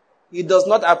hugs. He does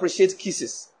not appreciate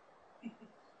kisses.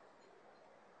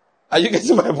 Are you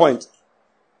getting my point?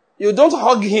 You don't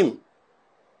hug him.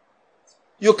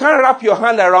 You can't wrap your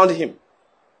hand around him.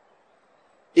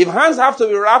 If hands have to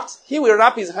be wrapped, he will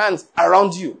wrap his hands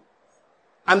around you.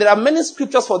 And there are many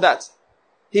scriptures for that.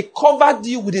 He covered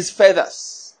you with his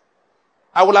feathers.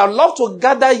 I would have loved to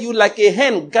gather you like a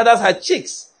hen gathers her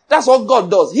chicks. That's what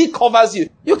God does. He covers you.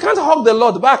 You can't hug the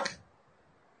Lord back.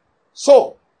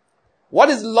 So, what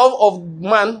is love of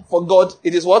man for God?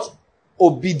 It is what?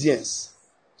 Obedience.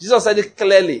 Jesus said it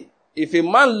clearly. If a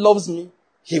man loves me,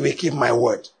 he will keep my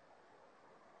word.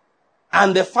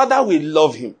 And the Father will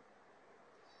love him.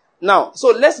 Now, so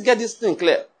let's get this thing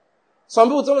clear. Some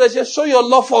people tell me that show your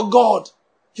love for God.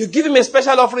 You give him a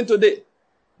special offering today.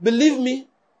 Believe me,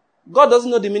 God doesn't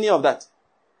know the meaning of that.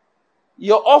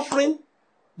 Your offering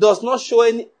does not show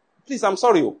any... Please, I'm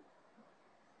sorry.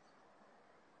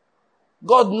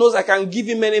 God knows I can give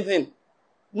him anything.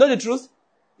 Know the truth?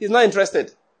 He's not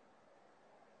interested.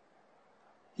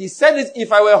 He said it,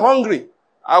 if I were hungry,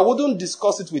 I wouldn't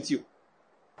discuss it with you.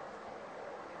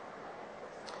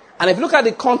 And if you look at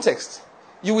the context,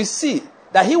 you will see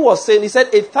that he was saying, he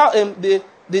said,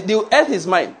 the earth is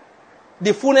mine,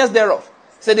 the fullness thereof.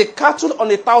 He said, the cattle on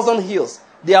 1,000 hills,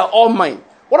 they are all mine.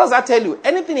 What does that tell you?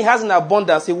 Anything he has in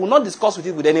abundance, he will not discuss with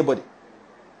it with anybody.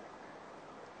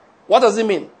 What does it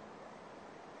mean?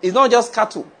 It's not just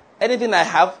cattle. Anything I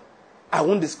have, I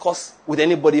won't discuss with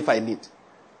anybody if I need.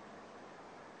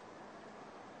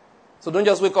 So don't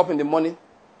just wake up in the morning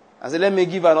and say, let me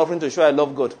give an offering to show I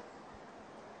love God.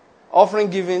 Offering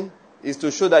giving is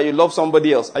to show that you love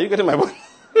somebody else. Are you getting my point?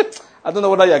 I don't know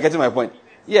whether you are getting my point.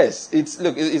 Yes, it's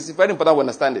very important to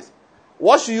understand this.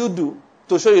 What should you do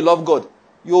to show you love God?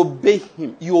 You obey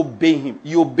him. You obey him.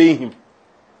 You obey him.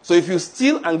 So if you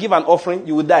steal and give an offering,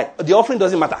 you will die. The offering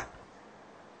doesn't matter.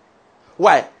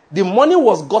 Why? The money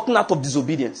was gotten out of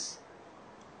disobedience.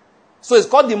 So it's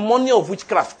called the money of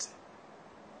witchcraft.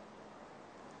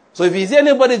 So if you see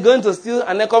anybody going to steal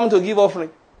and then coming to give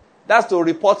offering, that's to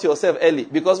report yourself early.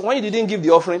 Because when you didn't give the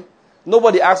offering,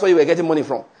 nobody asked where you were getting money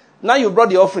from. Now you brought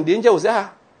the offering, the angel will say,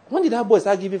 when did that boy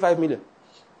start giving 5 million?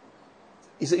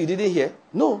 He said, you didn't hear?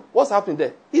 No. What's happening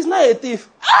there? He's not a thief.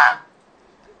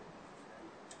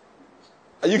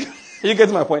 Are you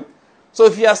getting my point? So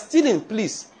if you are stealing,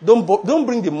 please, don't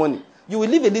bring the money. You will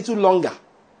live a little longer.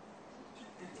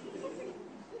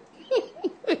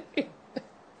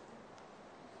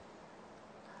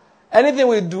 Anything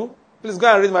we do, Please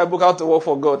go and read my book, How to Work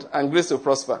for God and Grace to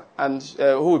Prosper. And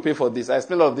who will pay for this? I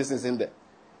explain all of these things in there.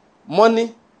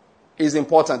 Money is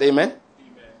important. Amen?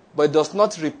 Amen. But it does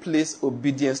not replace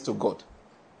obedience to God.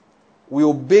 We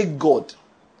obey God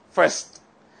first.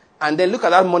 And then look at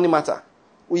that money matter.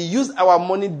 We use our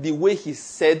money the way He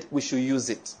said we should use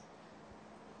it.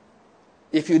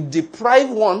 If you deprive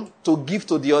one to give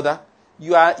to the other,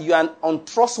 you are an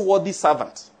untrustworthy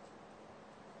servant.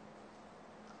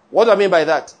 What do I mean by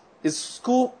that? It's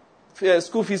school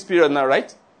fees period now,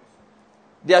 right?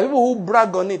 There are people who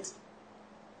brag on it.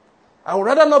 I would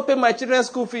rather not pay my children's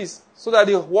school fees so that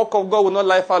the work of God will not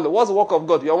lie fallow. What's the work of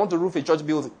God? You want to roof a church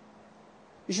building.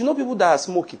 You should know people that are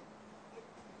smoking.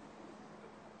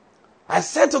 I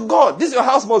said to God, this your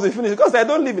house must be finished because I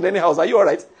don't live in any house. Are you all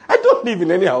right? I don't live in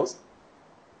any house.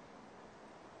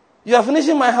 You are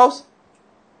finishing my house?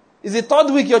 It's the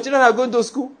third week your children are going to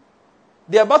school.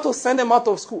 They are about to send them out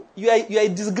of school. You are a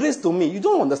disgrace to me. You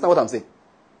don't understand what I'm saying.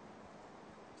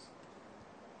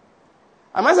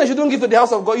 Am I saying you don't give to the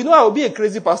house of God? You know I will be a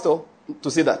crazy pastor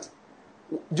to say that.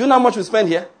 Do you know how much we spend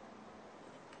here?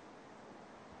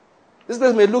 This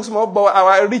place may look small, but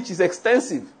our reach is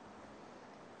extensive.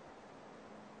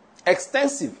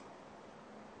 Extensive.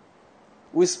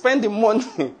 We spend the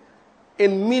money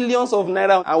in millions of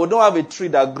naira and we don't have a tree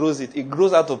that grows it. It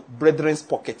grows out of brethren's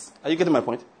pockets. Are you getting my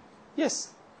point? Yes.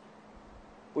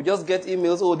 We just get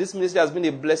emails, oh, this ministry has been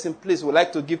a blessing. Please, we'd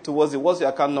like to give towards it. What's your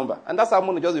account number? And that's how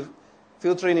money just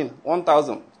filtering in.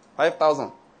 1,000,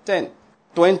 5,000, 10,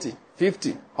 20,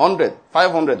 50, 100,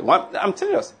 500. I'm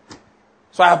serious.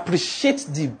 So I appreciate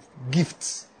the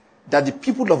gifts that the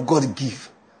people of God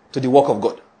give to the work of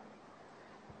God.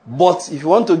 But if you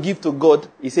want to give to God,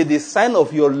 He said the sign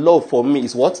of your love for me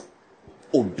is what?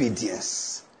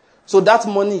 Obedience. So that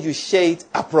money, you share it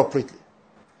appropriately.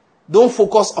 Don't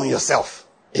focus on yourself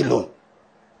alone.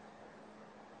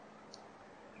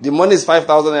 The money is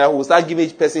 5,000 naira. We'll start giving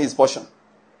each person his portion.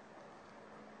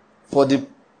 For the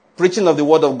preaching of the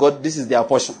word of God, this is their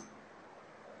portion.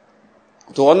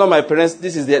 To honor my parents,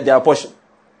 this is their portion.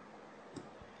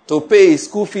 To pay a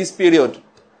school fees period,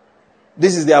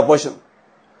 this is their portion.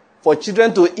 For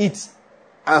children to eat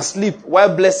and sleep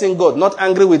while blessing God, not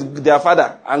angry with their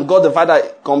father and God the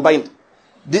Father combined.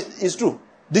 This is true.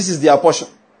 This is their portion.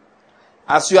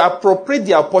 As you appropriate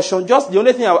their portion, just the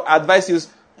only thing I advise you is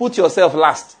put yourself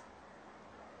last.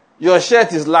 Your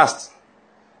shirt is last.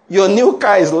 Your new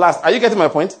car is last. Are you getting my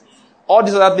point? All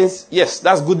these other things, yes,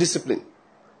 that's good discipline.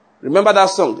 Remember that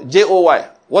song, Joy.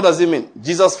 What does it mean?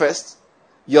 Jesus first,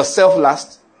 yourself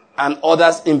last, and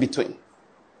others in between.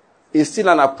 It's still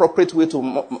an appropriate way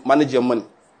to manage your money.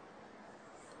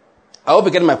 I hope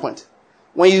you get my point.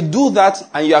 When you do that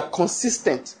and you are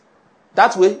consistent,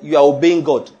 that way you are obeying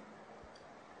God.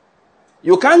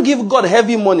 You can't give God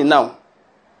heavy money now.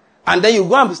 And then you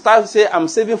go and start say, I'm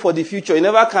saving for the future. You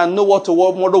never can know what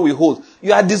tomorrow will hold.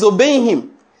 You are disobeying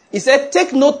Him. He said,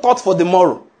 take no thought for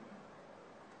tomorrow.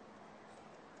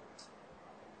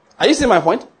 Are you seeing my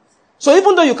point? So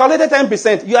even though you calculated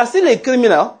 10%, you are still a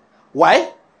criminal.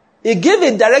 Why? He gave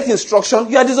a direct instruction.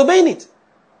 You are disobeying it. He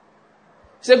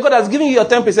said, God has given you your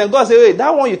 10%. God said, hey,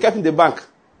 that one you kept in the bank.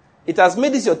 It has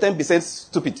made this your 10%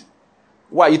 stupid.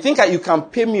 Why? You think you can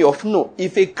pay me off? No.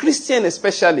 If a Christian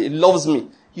especially loves me,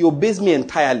 he obeys me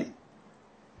entirely.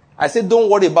 I said, don't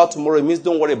worry about tomorrow. It means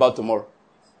don't worry about tomorrow.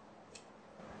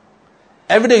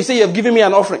 Every day you say you have given me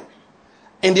an offering.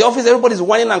 In the office, everybody's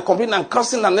whining and complaining and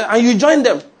cursing and you join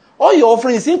them. All your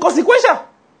offering is inconsequential.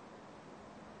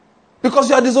 Because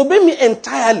you are disobeying me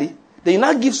entirely. Then you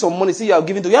now give some money. See, you are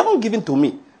giving to you. You haven't given to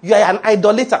me. You are an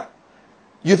idolater.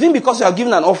 You think because you are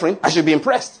giving an offering, I should be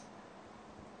impressed.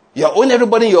 You are owning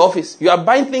everybody in your office. You are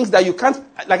buying things that you can't.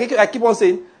 Like I keep on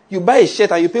saying, you buy a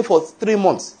shirt and you pay for 3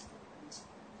 months.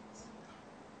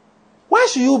 Why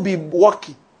should you be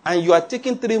working and you are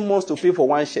taking 3 months to pay for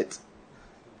one shirt?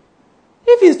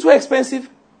 If it's too expensive,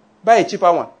 buy a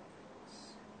cheaper one.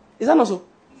 Is that not so?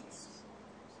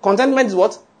 Contentment is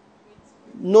what?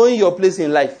 Knowing your place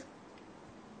in life.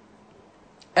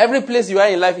 Every place you are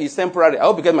in life is temporary. I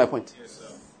hope you get my point. Yes, sir.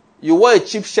 You wear a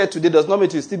cheap shirt today does not mean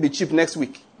it will still be cheap next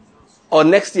week or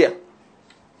next year.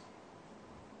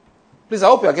 Please, I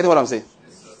hope you are getting what I'm saying.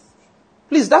 Yes, sir.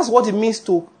 Please, that's what it means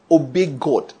to obey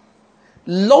God.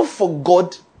 Love for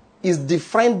God is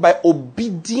defined by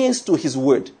obedience to His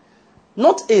word.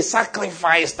 Not a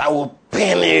sacrifice that will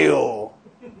pain you.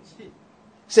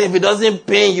 Say, if it doesn't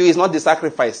pain you, it's not the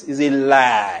sacrifice. It's a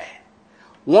lie.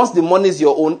 Once the money is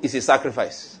your own, it's a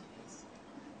sacrifice.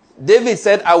 David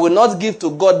said, I will not give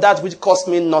to God that which costs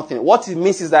me nothing. What it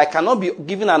means is that I cannot be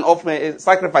given an offering, a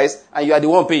sacrifice, and you are the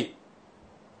one paying.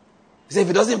 He said,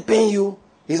 if it doesn't pain you,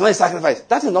 it's not a sacrifice.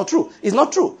 That is not true. It's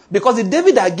not true. Because the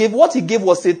David that gave, what he gave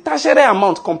was a tertiary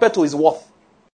amount compared to his worth.